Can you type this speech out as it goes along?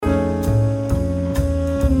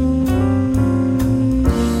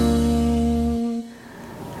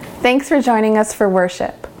Thanks for joining us for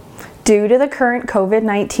worship. Due to the current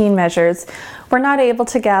COVID-19 measures, we're not able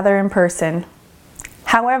to gather in person.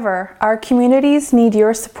 However, our communities need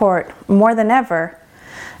your support more than ever,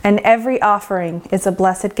 and every offering is a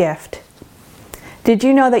blessed gift. Did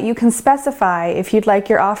you know that you can specify if you'd like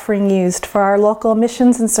your offering used for our local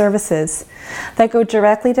missions and services that go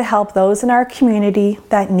directly to help those in our community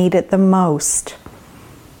that need it the most?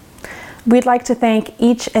 We'd like to thank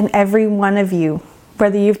each and every one of you,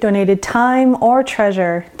 whether you've donated time or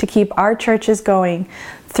treasure to keep our churches going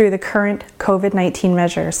through the current COVID-19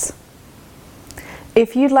 measures.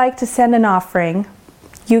 If you'd like to send an offering,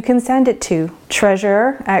 you can send it to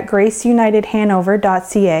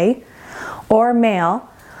treasurer@graceunitedhanover.ca or mail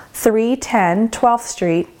 310 12th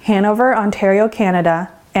Street, Hanover, Ontario, Canada,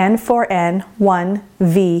 N4N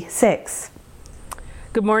 1V6.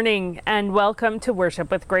 Good morning and welcome to worship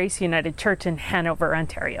with Grace United Church in Hanover,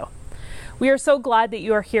 Ontario. We are so glad that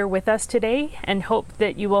you are here with us today and hope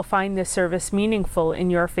that you will find this service meaningful in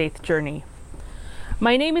your faith journey.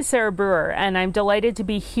 My name is Sarah Brewer and I'm delighted to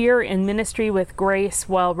be here in ministry with Grace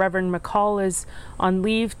while Reverend McCall is on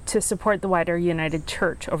leave to support the wider United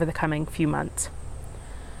Church over the coming few months.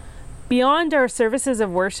 Beyond our services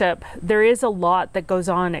of worship, there is a lot that goes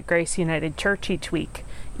on at Grace United Church each week,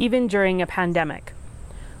 even during a pandemic.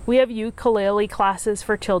 We have ukulele classes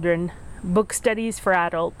for children, book studies for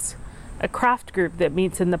adults, a craft group that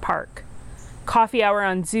meets in the park, coffee hour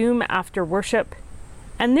on Zoom after worship,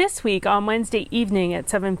 and this week on Wednesday evening at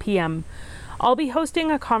 7 p.m., I'll be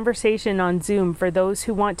hosting a conversation on Zoom for those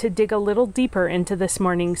who want to dig a little deeper into this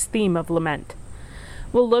morning's theme of lament.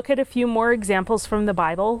 We'll look at a few more examples from the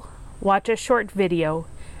Bible, watch a short video,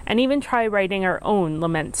 and even try writing our own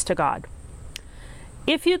laments to God.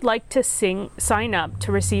 If you'd like to sign up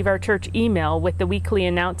to receive our church email with the weekly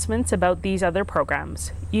announcements about these other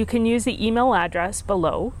programs, you can use the email address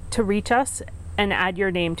below to reach us and add your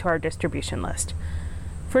name to our distribution list.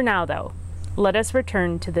 For now, though, let us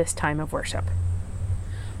return to this time of worship.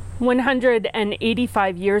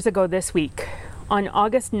 185 years ago this week, on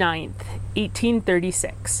August 9th,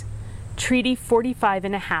 1836, Treaty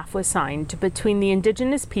 45.5 was signed between the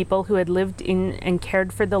Indigenous people who had lived in and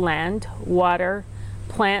cared for the land, water,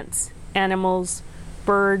 plants, animals,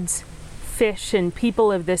 birds, fish, and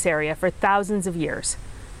people of this area for thousands of years,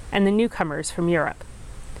 and the newcomers from Europe.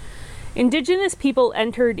 Indigenous people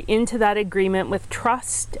entered into that agreement with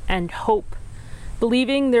trust and hope,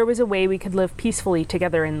 believing there was a way we could live peacefully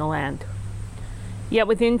together in the land. Yet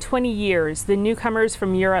within 20 years, the newcomers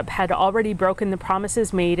from Europe had already broken the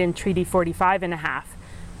promises made in Treaty 45.5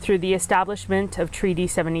 through the establishment of Treaty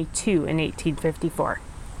 72 in 1854.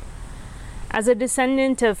 As a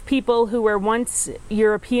descendant of people who were once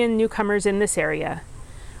European newcomers in this area,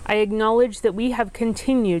 I acknowledge that we have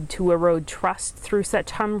continued to erode trust through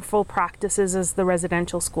such harmful practices as the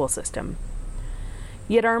residential school system.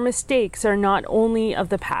 Yet our mistakes are not only of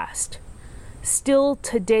the past. Still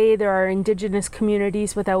today there are Indigenous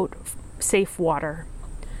communities without safe water.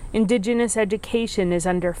 Indigenous education is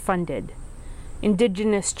underfunded.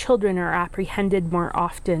 Indigenous children are apprehended more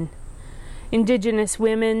often. Indigenous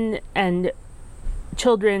women and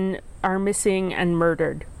children are missing and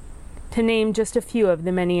murdered, to name just a few of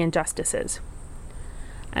the many injustices.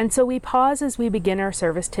 And so we pause as we begin our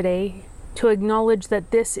service today to acknowledge that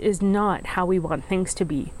this is not how we want things to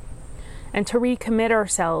be, and to recommit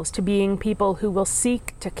ourselves to being people who will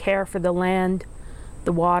seek to care for the land,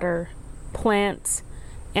 the water, plants,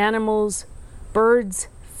 animals, birds,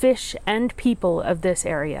 fish, and people of this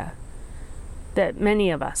area that many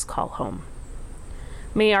of us call home.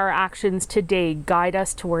 May our actions today guide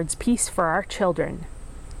us towards peace for our children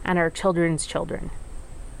and our children's children.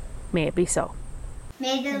 May it be so.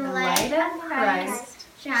 May the light of Christ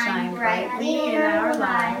shine brightly in our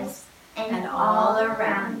lives and all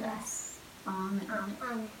around us. Amen.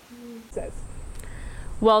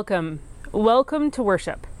 Welcome to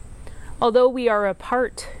worship. Although we are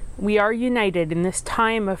apart, we are united in this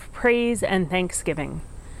time of praise and thanksgiving.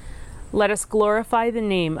 Let us glorify the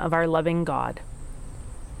name of our loving God.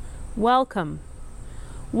 Welcome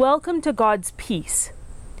to God's peace.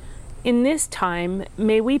 In this time,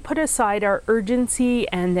 may we put aside our urgency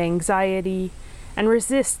and anxiety and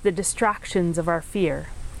resist the distractions of our fear.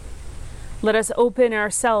 Let us open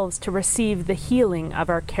ourselves to receive the healing of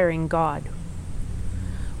our caring God.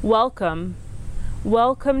 Welcome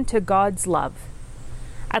to God's love.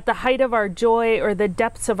 At the height of our joy or the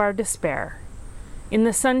depths of our despair, in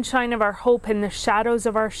the sunshine of our hope and the shadows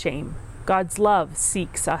of our shame, God's love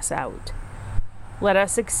seeks us out. Let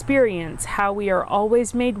us experience how we are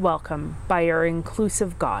always made welcome by our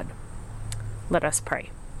inclusive God. Let us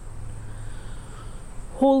pray.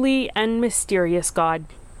 Holy and mysterious God,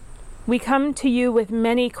 we come to you with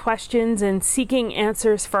many questions and seeking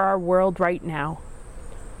answers for our world right now.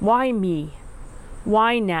 Why me?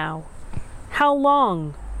 Why now? How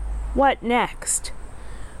long? What next?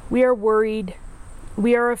 We are worried.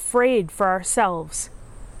 We are afraid for ourselves,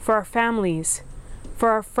 for our families,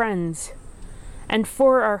 for our friends, and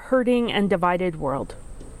for our hurting and divided world.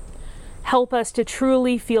 Help us to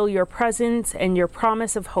truly feel your presence and your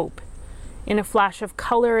promise of hope in a flash of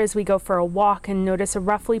color as we go for a walk and notice a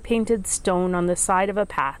roughly painted stone on the side of a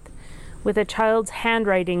path with a child's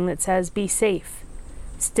handwriting that says, "Be safe,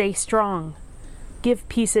 stay strong, give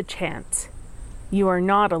peace a chance. You are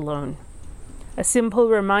not alone." A simple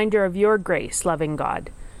reminder of your grace, loving God,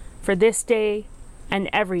 for this day and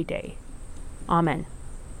every day. Amen.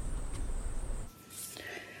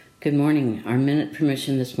 Good morning. Our minute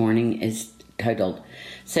permission this morning is titled,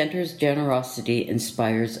 Center's Generosity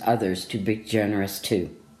Inspires Others to Be Generous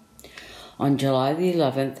Too. On July the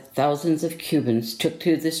 11th, thousands of Cubans took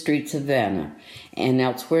to the streets of Havana and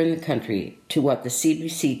elsewhere in the country to what the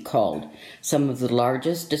CBC called some of the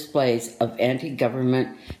largest displays of anti-government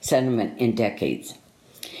sentiment in decades.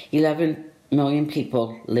 11 million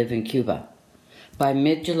people live in Cuba. By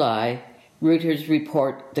mid-July, Reuters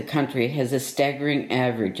report the country has a staggering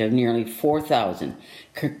average of nearly 4,000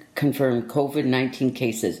 confirmed COVID-19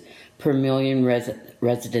 cases per million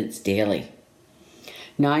residents daily.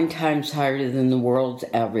 9 times higher than the world's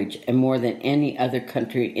average and more than any other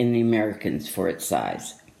country in the Americas for its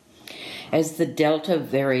size. As the Delta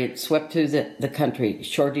variant swept through the country,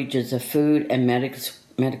 shortages of food and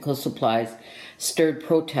medical supplies stirred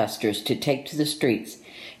protesters to take to the streets,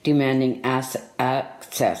 demanding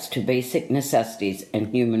access to basic necessities and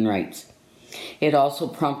human rights. It also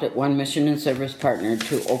prompted one mission and service partner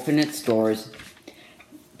to open its doors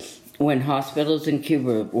when hospitals in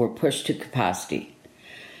Cuba were pushed to capacity.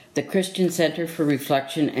 The Christian Center for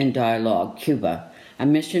Reflection and Dialogue, Cuba, a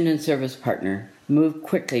mission and service partner, moved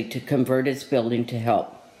quickly to convert its building to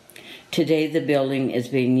help. Today, the building is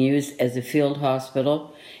being used as a field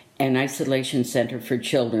hospital and isolation center for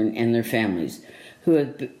children and their families who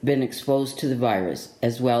have been exposed to the virus,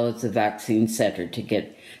 as well as the vaccine center to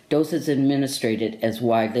get doses administered as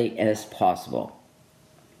widely as possible.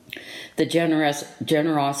 The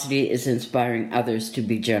generosity is inspiring others to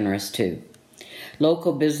be generous too.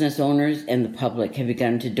 Local business owners and the public have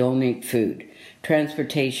begun to donate food,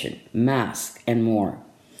 transportation, masks, and more.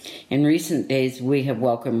 In recent days, we have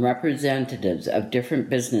welcomed representatives of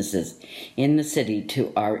different businesses in the city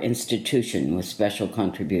to our institution with special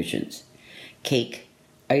contributions. Cake,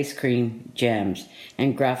 ice cream, jams,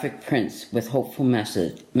 and graphic prints with hopeful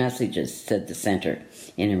messages, said the center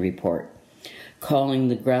in a report, calling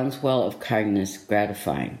the groundswell of kindness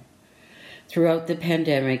gratifying. Throughout the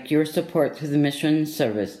pandemic, your support through the mission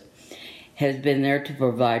service has been there to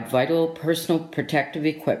provide vital personal protective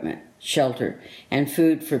equipment, shelter, and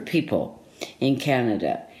food for people in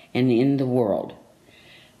Canada and in the world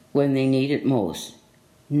when they need it most.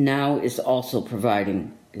 Now is also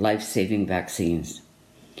providing life-saving vaccines.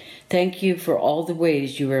 Thank you for all the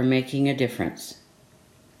ways you are making a difference.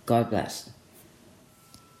 God bless.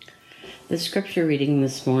 The scripture reading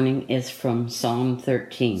this morning is from Psalm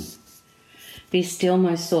 13. Be still,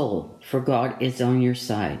 my soul, for God is on your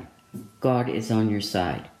side. God is on your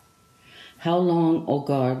side. How long, O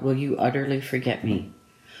God, will you utterly forget me?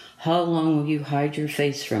 How long will you hide your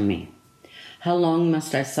face from me? How long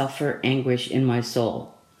must I suffer anguish in my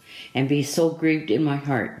soul, and be so grieved in my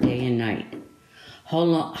heart day and night? How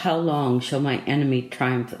long shall my enemy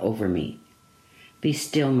triumph over me? Be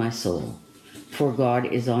still, my soul, for God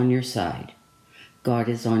is on your side. God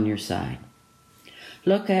is on your side.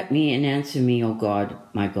 Look at me and answer me, O God,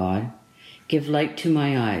 my God. Give light to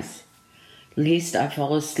my eyes, lest I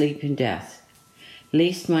fall asleep in death,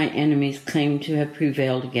 lest my enemies claim to have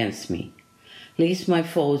prevailed against me, lest my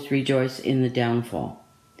foes rejoice in the downfall.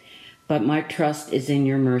 But my trust is in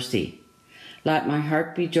your mercy. Let my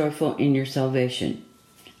heart be joyful in your salvation.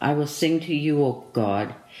 I will sing to you, O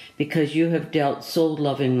God, because you have dealt so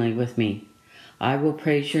lovingly with me. I will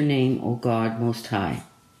praise your name, O God Most High.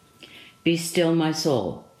 Be still, my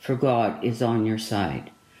soul, for God is on your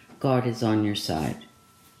side. God is on your side.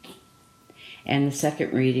 And the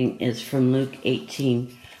second reading is from Luke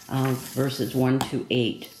 18, verses 1 to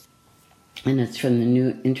 8. And it's from the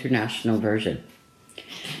New International Version.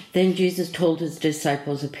 Then Jesus told his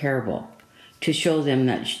disciples a parable to show them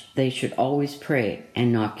that they should always pray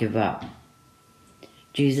and not give up.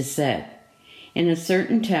 Jesus said, in a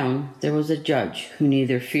certain town there was a judge who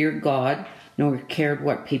neither feared God nor cared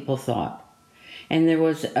what people thought. And there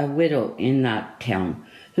was a widow in that town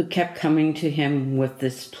who kept coming to him with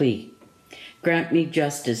this plea: "Grant me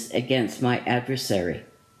justice against my adversary."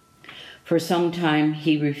 For some time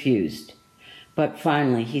he refused, but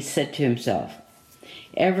finally he said to himself,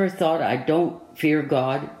 "Ever thought I don't fear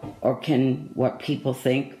God or can what people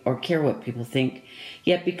think or care what people think?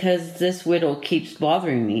 Yet because this widow keeps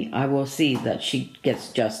bothering me, I will see that she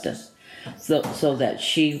gets justice, so that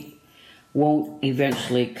she won't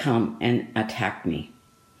eventually come and attack me."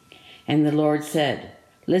 And the Lord said,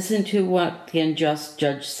 "Listen to what the unjust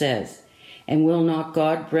judge says. And will not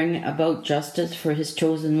God bring about justice for his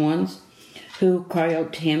chosen ones, who cry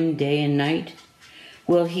out to him day and night?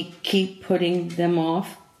 Will he keep putting them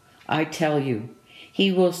off? I tell you,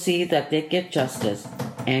 he will see that they get justice,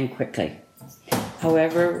 and quickly.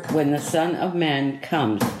 However, when the Son of Man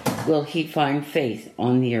comes, will he find faith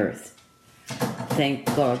on the earth?" Thank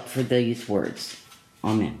God for these words.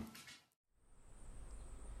 Amen.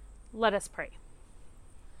 Let us pray.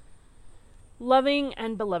 Loving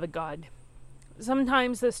and beloved God,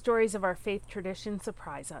 sometimes the stories of our faith tradition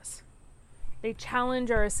surprise us. They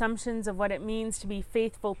challenge our assumptions of what it means to be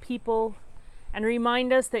faithful people and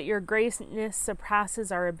remind us that your greatness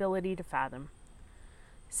surpasses our ability to fathom.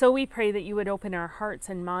 So we pray that you would open our hearts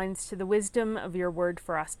and minds to the wisdom of your word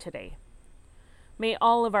for us today. May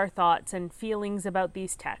all of our thoughts and feelings about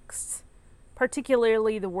these texts,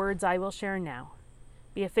 particularly the words I will share now,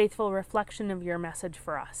 be a faithful reflection of your message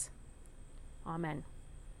for us. Amen.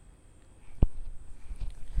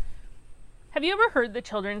 Have you ever heard the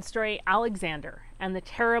children's story Alexander and the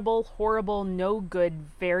terrible, horrible, no good,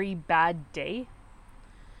 very bad day?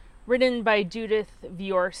 Written by Judith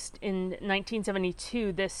Viorst in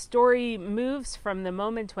 1972, this story moves from the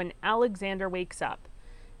moment when Alexander wakes up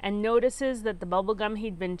and notices that the bubblegum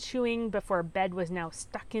he'd been chewing before bed was now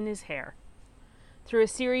stuck in his hair, through a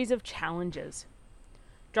series of challenges: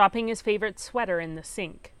 dropping his favorite sweater in the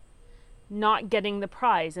sink, not getting the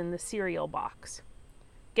prize in the cereal box,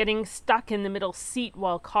 getting stuck in the middle seat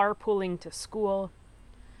while carpooling to school,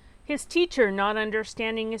 his teacher not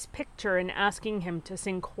understanding his picture and asking him to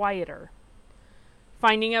sing quieter,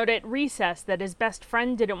 finding out at recess that his best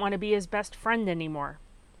friend didn't want to be his best friend anymore,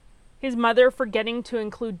 his mother forgetting to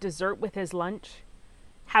include dessert with his lunch,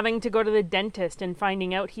 having to go to the dentist and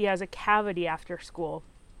finding out he has a cavity after school,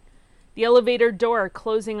 the elevator door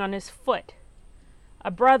closing on his foot, a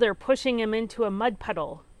brother pushing him into a mud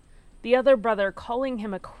puddle, the other brother calling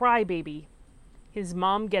him a crybaby, his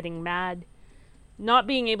mom getting mad, not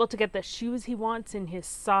being able to get the shoes he wants in his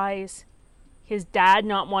size, his dad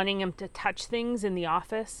not wanting him to touch things in the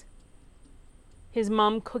office, his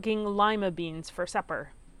mom cooking lima beans for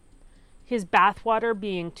supper, his bathwater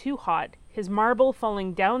being too hot, his marble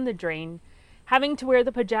falling down the drain, having to wear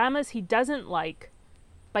the pajamas he doesn't like,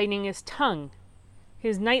 biting his tongue,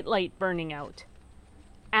 his nightlight burning out,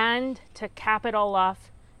 and, to cap it all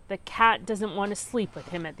off, the cat doesn't want to sleep with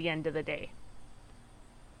him at the end of the day.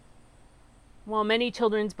 While many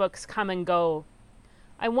children's books come and go,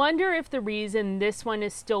 I wonder if the reason this one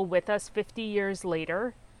is still with us 50 years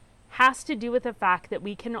later has to do with the fact that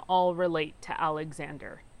we can all relate to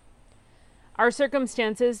Alexander. Our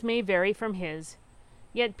circumstances may vary from his,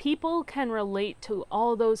 yet people can relate to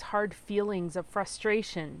all those hard feelings of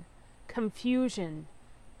frustration, confusion,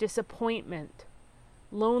 disappointment,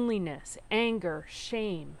 loneliness, anger,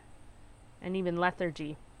 shame, and even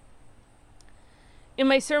lethargy. In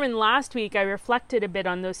my sermon last week, I reflected a bit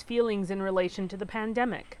on those feelings in relation to the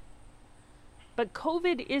pandemic. But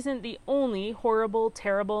COVID isn't the only horrible,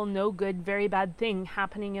 terrible, no good, very bad thing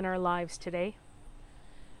happening in our lives today.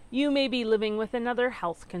 You may be living with another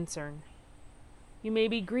health concern. You may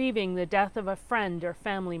be grieving the death of a friend or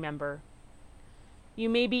family member. You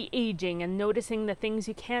may be aging and noticing the things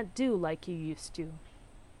you can't do like you used to.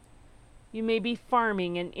 You may be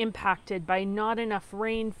farming and impacted by not enough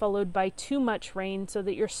rain followed by too much rain so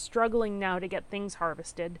that you're struggling now to get things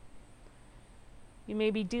harvested. You may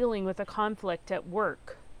be dealing with a conflict at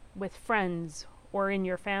work, with friends, or in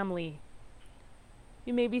your family.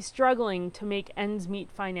 You may be struggling to make ends meet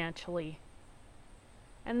financially.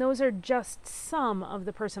 And those are just some of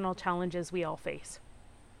the personal challenges we all face.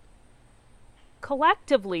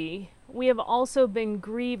 Collectively, we have also been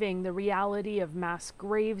grieving the reality of mass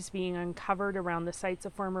graves being uncovered around the sites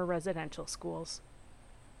of former residential schools.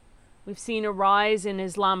 We've seen a rise in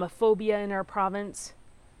Islamophobia in our province,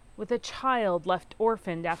 with a child left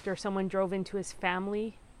orphaned after someone drove into his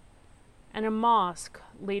family, and a mosque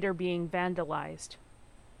later being vandalized.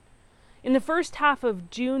 In the first half of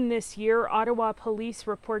June this year, Ottawa police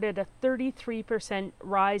reported a 33%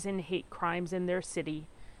 rise in hate crimes in their city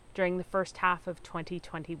during the first half of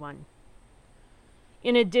 2021.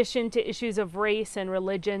 In addition to issues of race and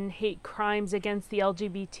religion, hate crimes against the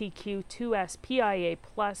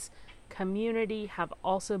LGBTQ2SPIA+ community have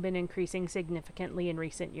also been increasing significantly in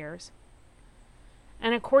recent years.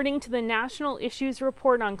 And according to the National Issues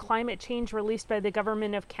Report on Climate Change released by the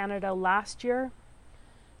Government of Canada last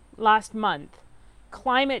month,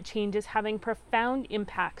 climate change is having profound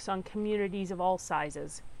impacts on communities of all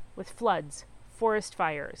sizes, with floods, forest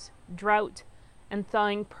fires, drought, and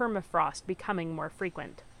thawing permafrost becoming more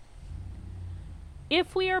frequent.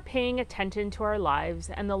 If we are paying attention to our lives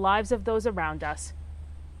and the lives of those around us,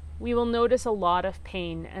 we will notice a lot of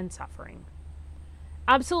pain and suffering.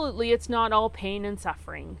 Absolutely, it's not all pain and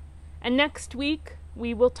suffering. And next week,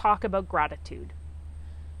 we will talk about gratitude.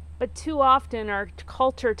 But too often, our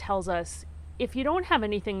culture tells us, if you don't have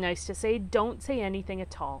anything nice to say, don't say anything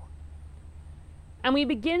at all. And we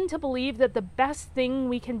begin to believe that the best thing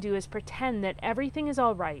we can do is pretend that everything is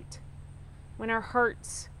all right, when our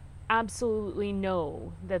hearts absolutely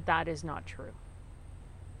know that that is not true.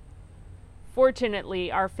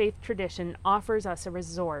 Fortunately, our faith tradition offers us a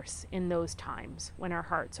resource in those times when our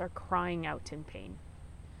hearts are crying out in pain.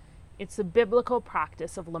 It's the biblical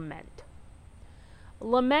practice of lament.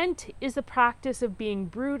 Lament is the practice of being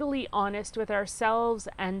brutally honest with ourselves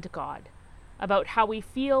and God about how we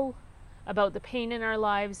feel, about the pain in our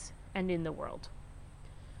lives and in the world.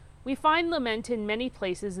 We find lament in many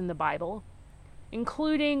places in the Bible,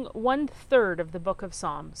 including 1/3 of the book of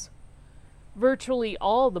Psalms, virtually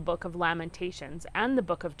all the book of Lamentations and the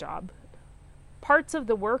book of Job, parts of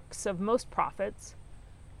the works of most prophets,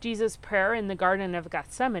 Jesus' prayer in the Garden of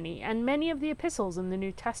Gethsemane, and many of the epistles in the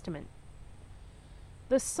New Testament.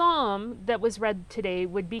 The psalm that was read today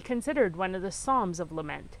would be considered one of the psalms of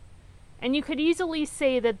lament. And you could easily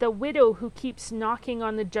say that the widow who keeps knocking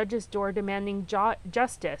on the judge's door demanding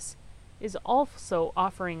justice is also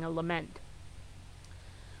offering a lament.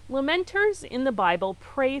 Lamenters in the Bible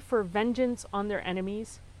pray for vengeance on their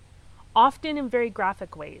enemies, often in very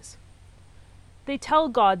graphic ways. They tell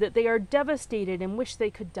God that they are devastated and wish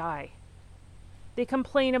they could die. They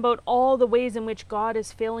complain about all the ways in which God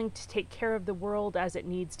is failing to take care of the world as it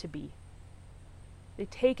needs to be. They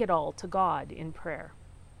take it all to God in prayer.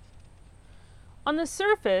 On the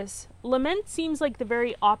surface, lament seems like the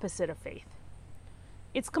very opposite of faith.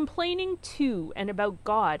 It's complaining to and about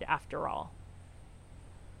God, after all.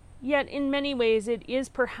 Yet, in many ways, it is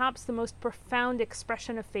perhaps the most profound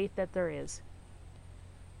expression of faith that there is.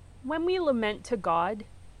 When we lament to God,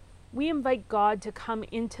 we invite God to come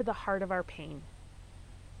into the heart of our pain.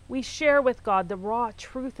 We share with God the raw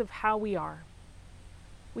truth of how we are.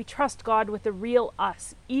 We trust God with the real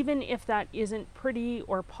us, even if that isn't pretty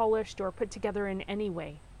or polished or put together in any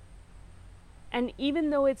way. And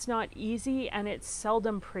even though it's not easy and it's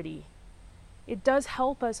seldom pretty, it does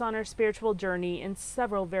help us on our spiritual journey in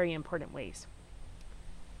several very important ways.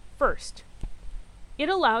 First, it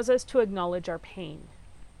allows us to acknowledge our pain.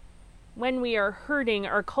 When we are hurting,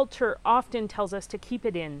 our culture often tells us to keep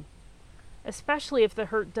it in, especially if the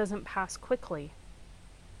hurt doesn't pass quickly.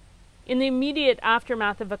 In the immediate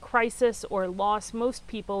aftermath of a crisis or loss, most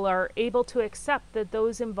people are able to accept that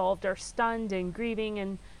those involved are stunned and grieving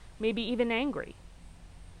and maybe even angry.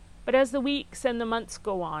 But as the weeks and the months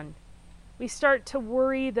go on, we start to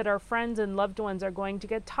worry that our friends and loved ones are going to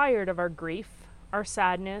get tired of our grief, our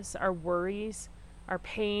sadness, our worries, our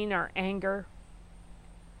pain, our anger.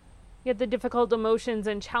 Yet the difficult emotions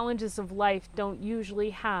and challenges of life don't usually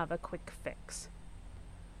have a quick fix.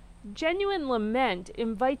 Genuine lament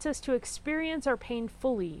invites us to experience our pain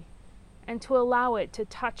fully and to allow it to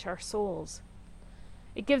touch our souls.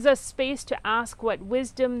 It gives us space to ask what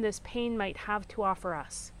wisdom this pain might have to offer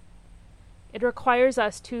us. It requires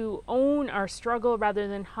us to own our struggle rather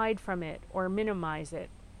than hide from it or minimize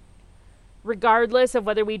it. Regardless of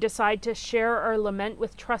whether we decide to share our lament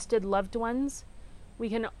with trusted loved ones, we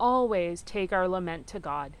can always take our lament to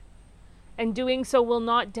God. And doing so will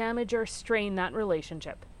not damage or strain that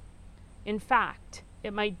relationship. In fact,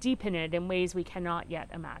 it might deepen it in ways we cannot yet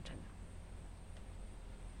imagine.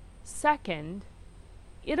 Second,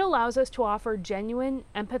 it allows us to offer genuine,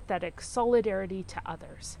 empathetic solidarity to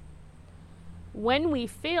others. When we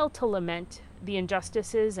fail to lament the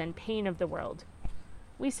injustices and pain of the world,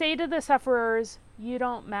 we say to the sufferers, "You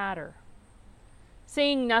don't matter."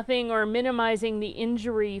 Saying nothing or minimizing the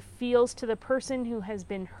injury feels to the person who has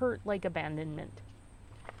been hurt like abandonment.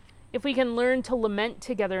 If we can learn to lament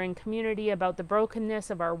together in community about the brokenness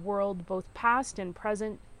of our world, both past and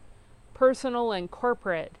present, personal and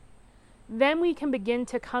corporate, then we can begin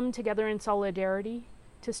to come together in solidarity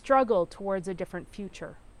to struggle towards a different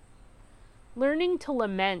future. Learning to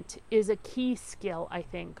lament is a key skill, I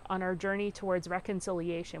think, on our journey towards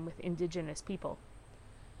reconciliation with Indigenous people.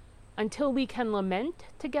 Until we can lament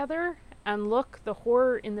together and look the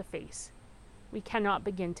horror in the face, we cannot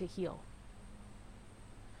begin to heal.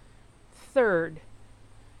 Third,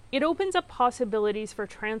 it opens up possibilities for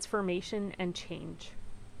transformation and change.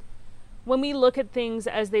 When we look at things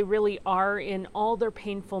as they really are in all their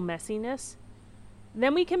painful messiness,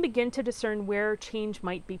 then we can begin to discern where change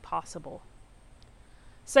might be possible.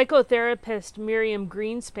 Psychotherapist Miriam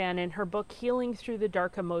Greenspan, in her book Healing Through the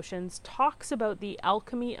Dark Emotions, talks about the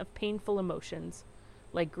alchemy of painful emotions,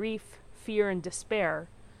 like grief, fear, and despair,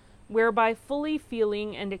 whereby fully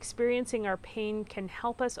feeling and experiencing our pain can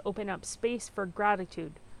help us open up space for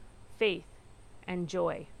gratitude, faith, and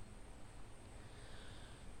joy.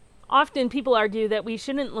 Often people argue that we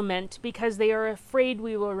shouldn't lament because they are afraid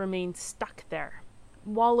we will remain stuck there,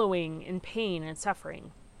 wallowing in pain and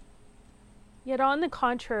suffering. Yet on the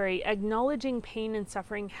contrary, acknowledging pain and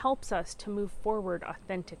suffering helps us to move forward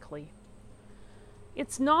authentically.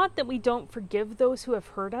 It's not that we don't forgive those who have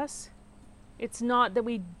hurt us. It's not that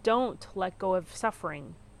we don't let go of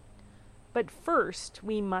suffering. But first,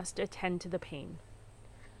 we must attend to the pain.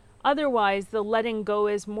 Otherwise, the letting go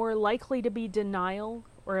is more likely to be denial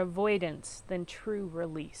or avoidance than true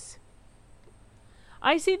release.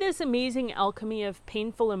 I see this amazing alchemy of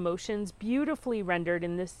painful emotions beautifully rendered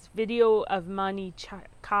in this video of Mani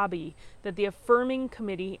Kabi that the Affirming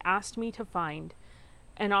Committee asked me to find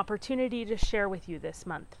an opportunity to share with you this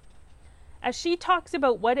month. As she talks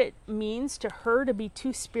about what it means to her to be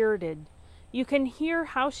two-spirited, you can hear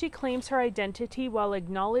how she claims her identity while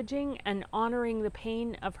acknowledging and honoring the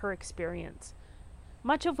pain of her experience,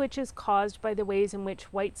 much of which is caused by the ways in which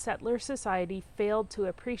white settler society failed to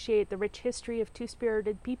appreciate the rich history of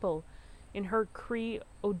two-spirited people in her Cree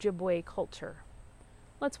Ojibwe culture.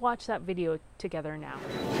 Let's watch that video together now.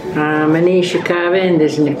 Mani Shikabe and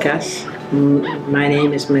this Nikas. My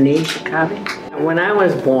name is Mani Shikabe. When I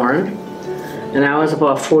was born, and I was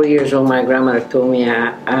about 4 years old, my grandmother told me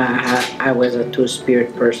I was a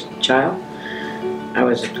two-spirit child. I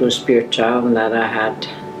was a two-spirit child, and that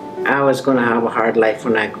I was going to have a hard life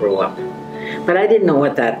when I grew up. But I didn't know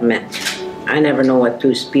what that meant. I never knew what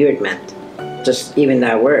two-spirit meant, just even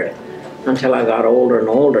that word, until I got older and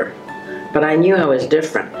older. But I knew I was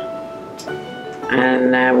different.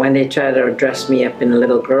 And when they tried to dress me up in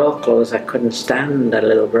little girl clothes, I couldn't stand the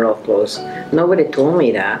little girl clothes. Nobody told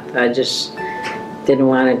me that. I just didn't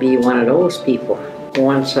want to be one of those people.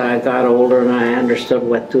 Once I got older and I understood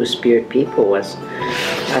what two-spirit people was,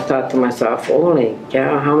 I thought to myself, holy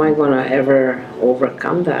cow, how am I going to ever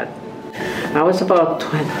overcome that? I was about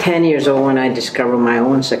 10 years old when I discovered my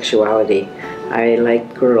own sexuality. I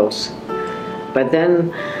liked girls. But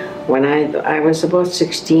then when I was about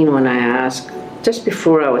 16 when I asked, just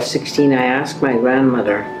before I was 16, I asked my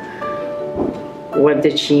grandmother, what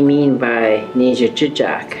did she mean by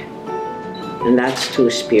Nijajijak? And that's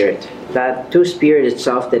two-spirit. That two-spirit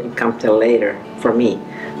itself didn't come till later for me.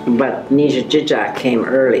 But Nijajijak came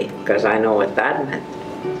early because I know what that meant.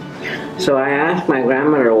 So I asked my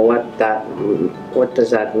grandmother what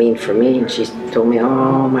does that mean for me, and she told me,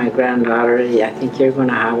 oh, my granddaughter, I think you're going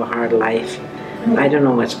to have a hard life. I don't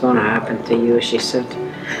know what's going to happen to you, she said.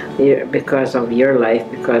 Because of your life,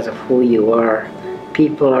 because of who you are.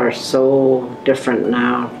 People are so different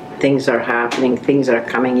now. Things are happening, things are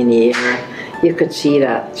coming in the air. You could see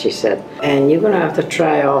that, she said. And you're going to have to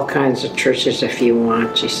try all kinds of churches if you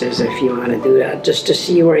want, she says, if you want to do that, just to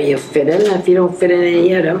see where you fit in. If you don't fit in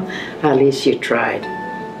any of them, at least you tried.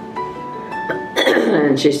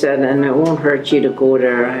 And she said, and it won't hurt you to go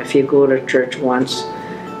there. If you go to church once,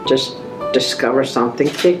 just discover something.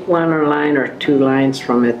 Take one line or two lines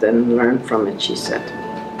from it and learn from it, she said.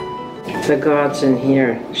 The God's in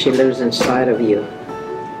here. She lives inside of you.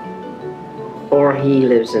 Or he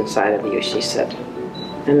lives inside of you, she said.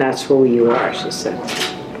 And that's who you are, she said.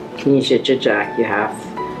 Nijajijak, you have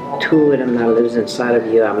two of them that lives inside of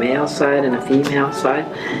you, a male side and a female side.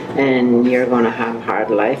 And you're going to have a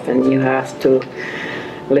hard life. And you have to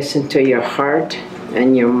listen to your heart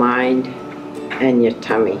and your mind and your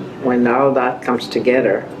tummy. When all that comes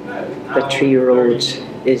together, the three roads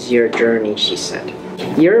is your journey, she said.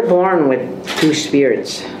 You're born with two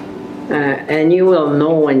spirits. And you will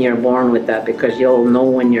know when you're born with that, because you'll know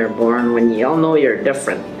when you're born, when you'll know you're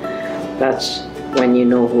different. That's when you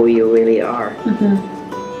know who you really are.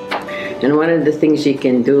 Mm-hmm. And one of the things you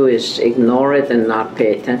can do is ignore it and not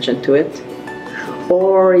pay attention to it.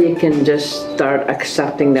 Or you can just start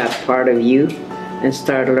accepting that part of you and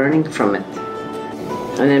start learning from it.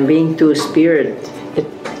 And then being two-spirit,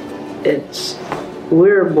 it's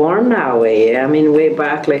we're born that way. I mean, way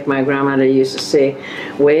back, like my grandmother used to say,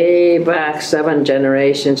 way back 7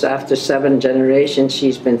 generations, after 7 generations,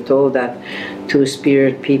 she's been told that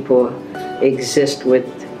Two-Spirit people exist with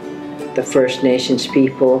the First Nations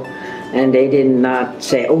people, and they did not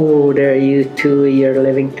say, oh, there you two, you're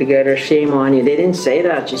living together, shame on you. They didn't say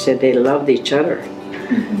that. She said they loved each other.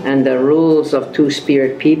 And the rules of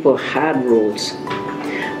Two-Spirit people had rules.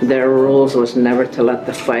 Their rules was never to let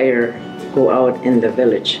the fire go out in the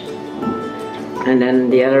village. And then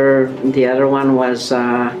the other one was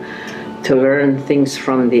to learn things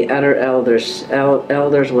from the other elders.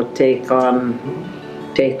 Elders would take on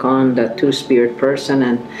the Two-Spirit person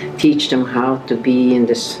and teach them how to be in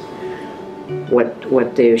this,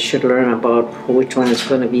 what they should learn about which one is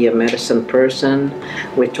going to be a medicine person,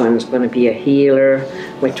 which one is going to be a healer,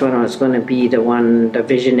 which one was going to be the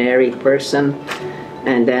visionary person,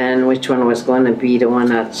 and then which one was going to be the one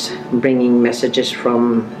that's bringing messages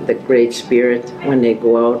from the Great Spirit when they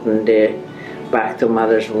go out and they're back to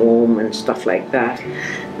mother's womb and stuff like that.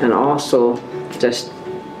 And also, just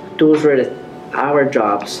those were our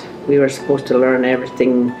jobs. We were supposed to learn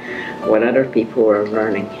everything what other people were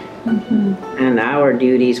learning. And our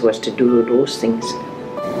duties was to do those things.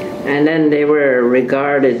 And then they were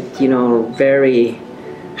regarded, very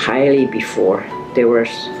highly before. They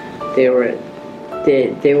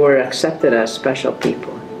were accepted as special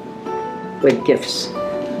people with gifts.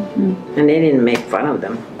 And they didn't make fun of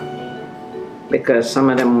them, because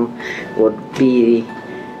some of them would be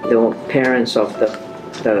the parents of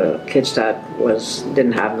the kids that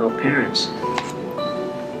didn't have no parents.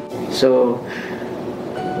 So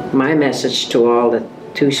my message to all the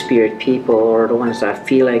Two-Spirit people, or the ones that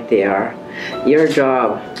feel like they are, your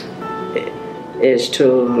job is to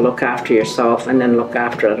look after yourself and then look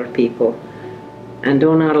after other people. And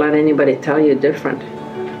do not let anybody tell you different.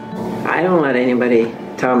 I don't let anybody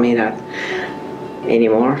tell me that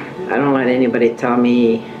anymore. I don't let anybody tell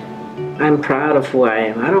me I'm proud of who I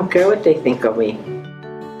am. I don't care what they think of me.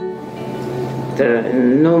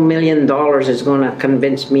 No $1 million is going to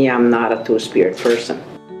convince me I'm not a Two-Spirit person.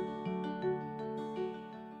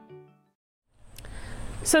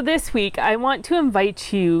 So this week, I want to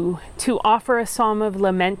invite you to offer a psalm of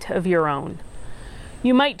lament of your own.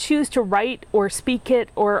 You might choose to write or speak it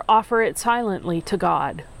or offer it silently to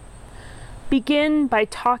God. Begin by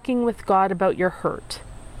talking with God about your hurt.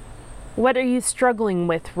 What are you struggling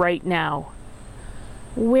with right now?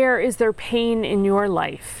 Where is there pain in your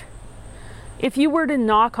life? If you were to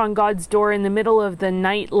knock on God's door in the middle of the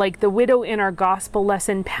night, like the widow in our gospel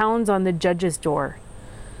lesson pounds on the judge's door,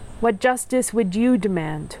 what justice would you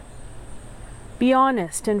demand? Be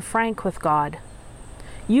honest and frank with God.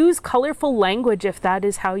 Use colorful language if that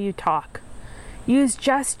is how you talk. Use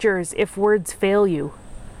gestures if words fail you.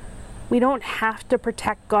 We don't have to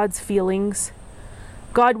protect God's feelings.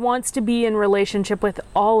 God wants to be in relationship with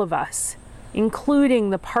all of us,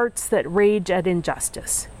 including the parts that rage at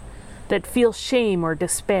injustice, that feel shame or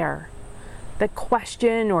despair, that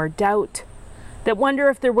question or doubt, that wonder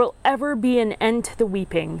if there will ever be an end to the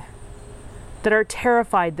weeping, that are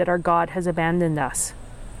terrified that our God has abandoned us.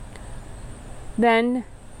 Then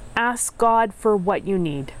ask God for what you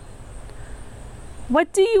need.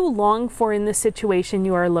 What do you long for in the situation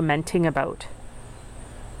you are lamenting about?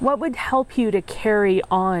 What would help you to carry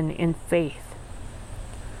on in faith?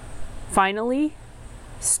 Finally,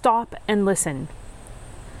 stop and listen.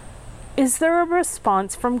 Is there a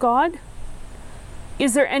response from God?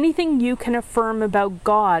 Is there anything you can affirm about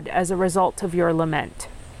God as a result of your lament?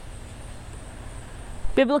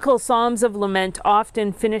 Biblical psalms of lament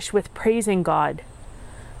often finish with praising God,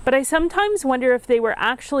 but I sometimes wonder if they were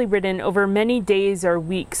actually written over many days or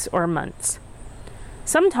weeks or months.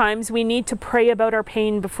 Sometimes we need to pray about our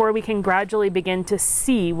pain before we can gradually begin to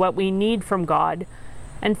see what we need from God,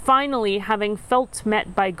 and finally, having felt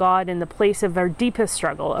met by God in the place of our deepest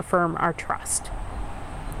struggle, affirm our trust.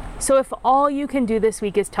 So if all you can do this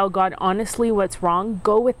week is tell God honestly what's wrong,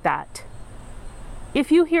 go with that. If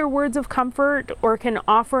you hear words of comfort or can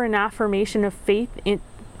offer an affirmation of faith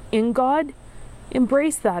in God,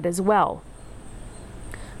 embrace that as well.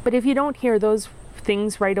 But if you don't hear those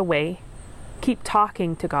things right away, keep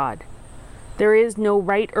talking to God. There is no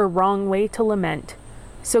right or wrong way to lament,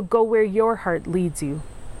 so go where your heart leads you.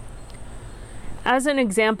 As an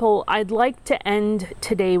example, I'd like to end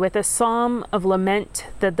today with a psalm of lament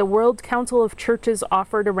that the World Council of Churches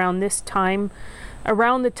offered around the time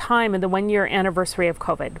of the 1-year anniversary of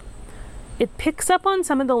COVID. It picks up on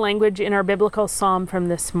some of the language in our biblical psalm from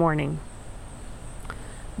this morning.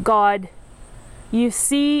 God, you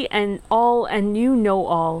see and you know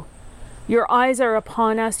all. Your eyes are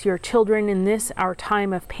upon us, your children, in this our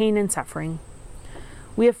time of pain and suffering.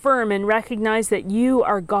 We affirm and recognize that you,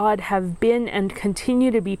 our God, have been and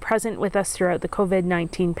continue to be present with us throughout the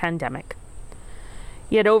COVID-19 pandemic.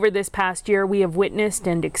 Yet over this past year, we have witnessed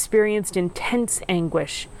and experienced intense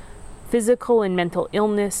anguish, physical and mental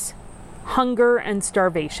illness, hunger and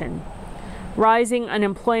starvation, rising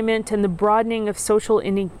unemployment and the broadening of social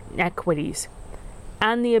inequities,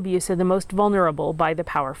 and the abuse of the most vulnerable by the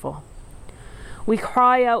powerful. We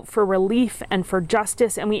cry out for relief and for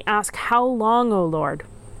justice, and we ask, how long, O Lord?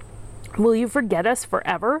 Will you forget us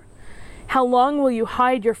forever? How long will you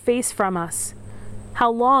hide your face from us? How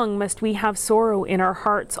long must we have sorrow in our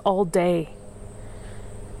hearts all day?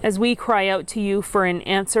 As we cry out to you for an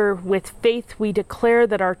answer, with faith we declare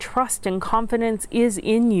that our trust and confidence is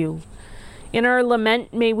in you. In our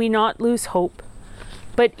lament, may we not lose hope,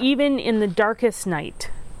 but even in the darkest night,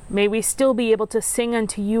 may we still be able to sing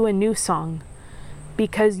unto you a new song,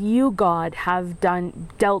 because you, God, have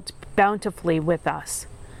dealt bountifully with us.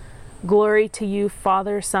 Glory to you,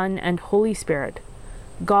 Father, Son, and Holy Spirit,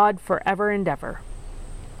 God forever and ever.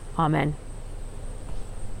 Amen.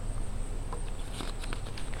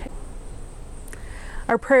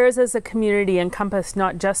 Our prayers as a community encompass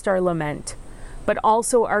not just our lament, but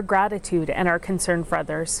also our gratitude and our concern for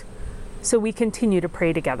others, so we continue to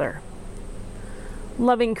pray together.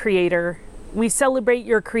 Loving Creator, we celebrate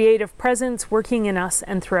your creative presence working in us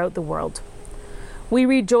and throughout the world. We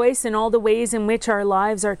rejoice in all the ways in which our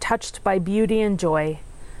lives are touched by beauty and joy,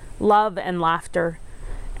 love and laughter,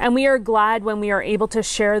 and we are glad when we are able to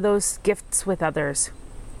share those gifts with others.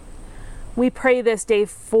 We pray this day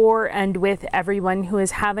for and with everyone who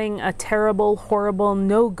is having a terrible, horrible,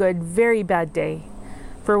 no good, very bad day,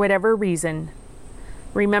 for whatever reason,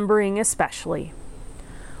 remembering especially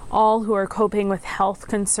all who are coping with health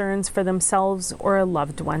concerns for themselves or a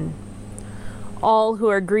loved one, all who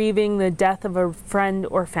are grieving the death of a friend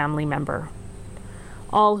or family member,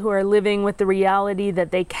 all who are living with the reality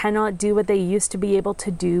that they cannot do what they used to be able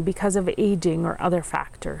to do because of aging or other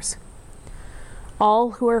factors,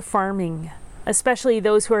 all who are farming, especially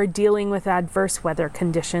those who are dealing with adverse weather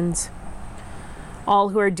conditions, all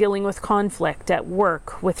who are dealing with conflict at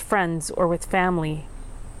work, with friends, or with family,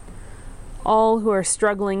 all who are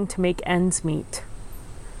struggling to make ends meet,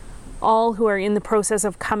 all who are in the process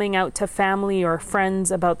of coming out to family or friends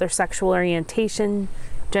about their sexual orientation,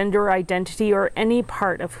 gender identity, or any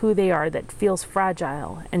part of who they are that feels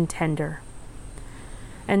fragile and tender,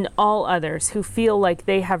 and all others who feel like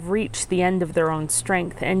they have reached the end of their own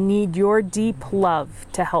strength and need your deep love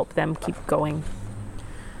to help them keep going.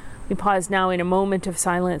 We pause now in a moment of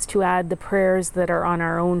silence to add the prayers that are on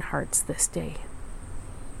our own hearts this day.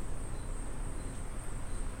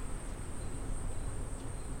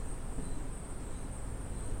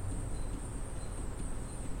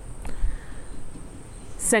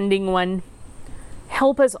 Sending one,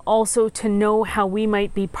 help us also to know how we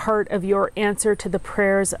might be part of your answer to the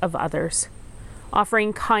prayers of others,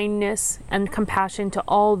 offering kindness and compassion to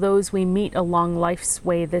all those we meet along life's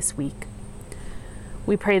way this week.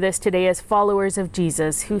 We pray this today as followers of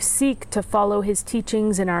Jesus who seek to follow his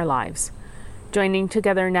teachings in our lives, joining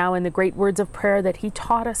together now in the great words of prayer that he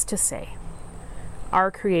taught us to say.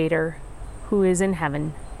 Our Creator, who is in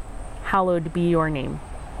heaven, hallowed be your name.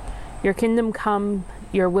 Your kingdom come,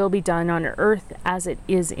 your will be done on earth as it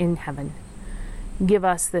is in heaven. Give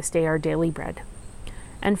us this day our daily bread.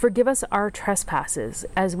 And forgive us our trespasses,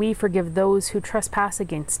 as we forgive those who trespass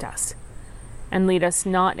against us. And lead us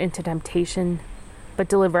not into temptation, but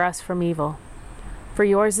deliver us from evil. For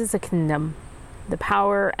yours is the kingdom, the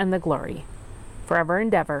power, and the glory, forever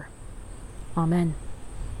and ever. Amen.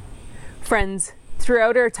 Friends,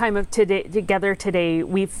 throughout our time of together today,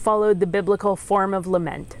 we've followed the biblical form of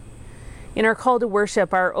lament. In our call to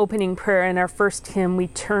worship, our opening prayer, and our first hymn, we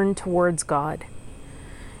turn towards God.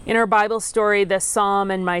 In our Bible story, the Psalm,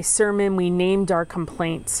 and my sermon, we named our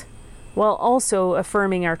complaints, while also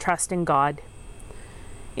affirming our trust in God.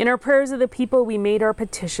 In our prayers of the people, we made our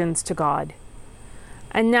petitions to God.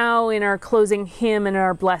 And now, in our closing hymn and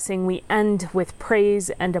our blessing, we end with praise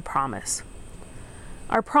and a promise.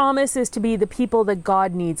 Our promise is to be the people that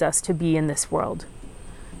God needs us to be in this world.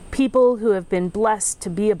 People who have been blessed to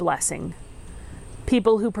be a blessing.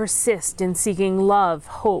 People who persist in seeking love,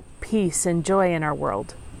 hope, peace, and joy in our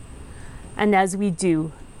world. And as we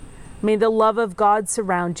do, may the love of God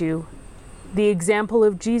surround you, the example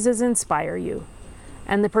of Jesus inspire you,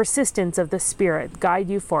 and the persistence of the Spirit guide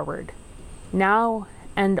you forward, now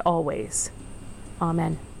and always.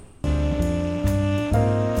 Amen.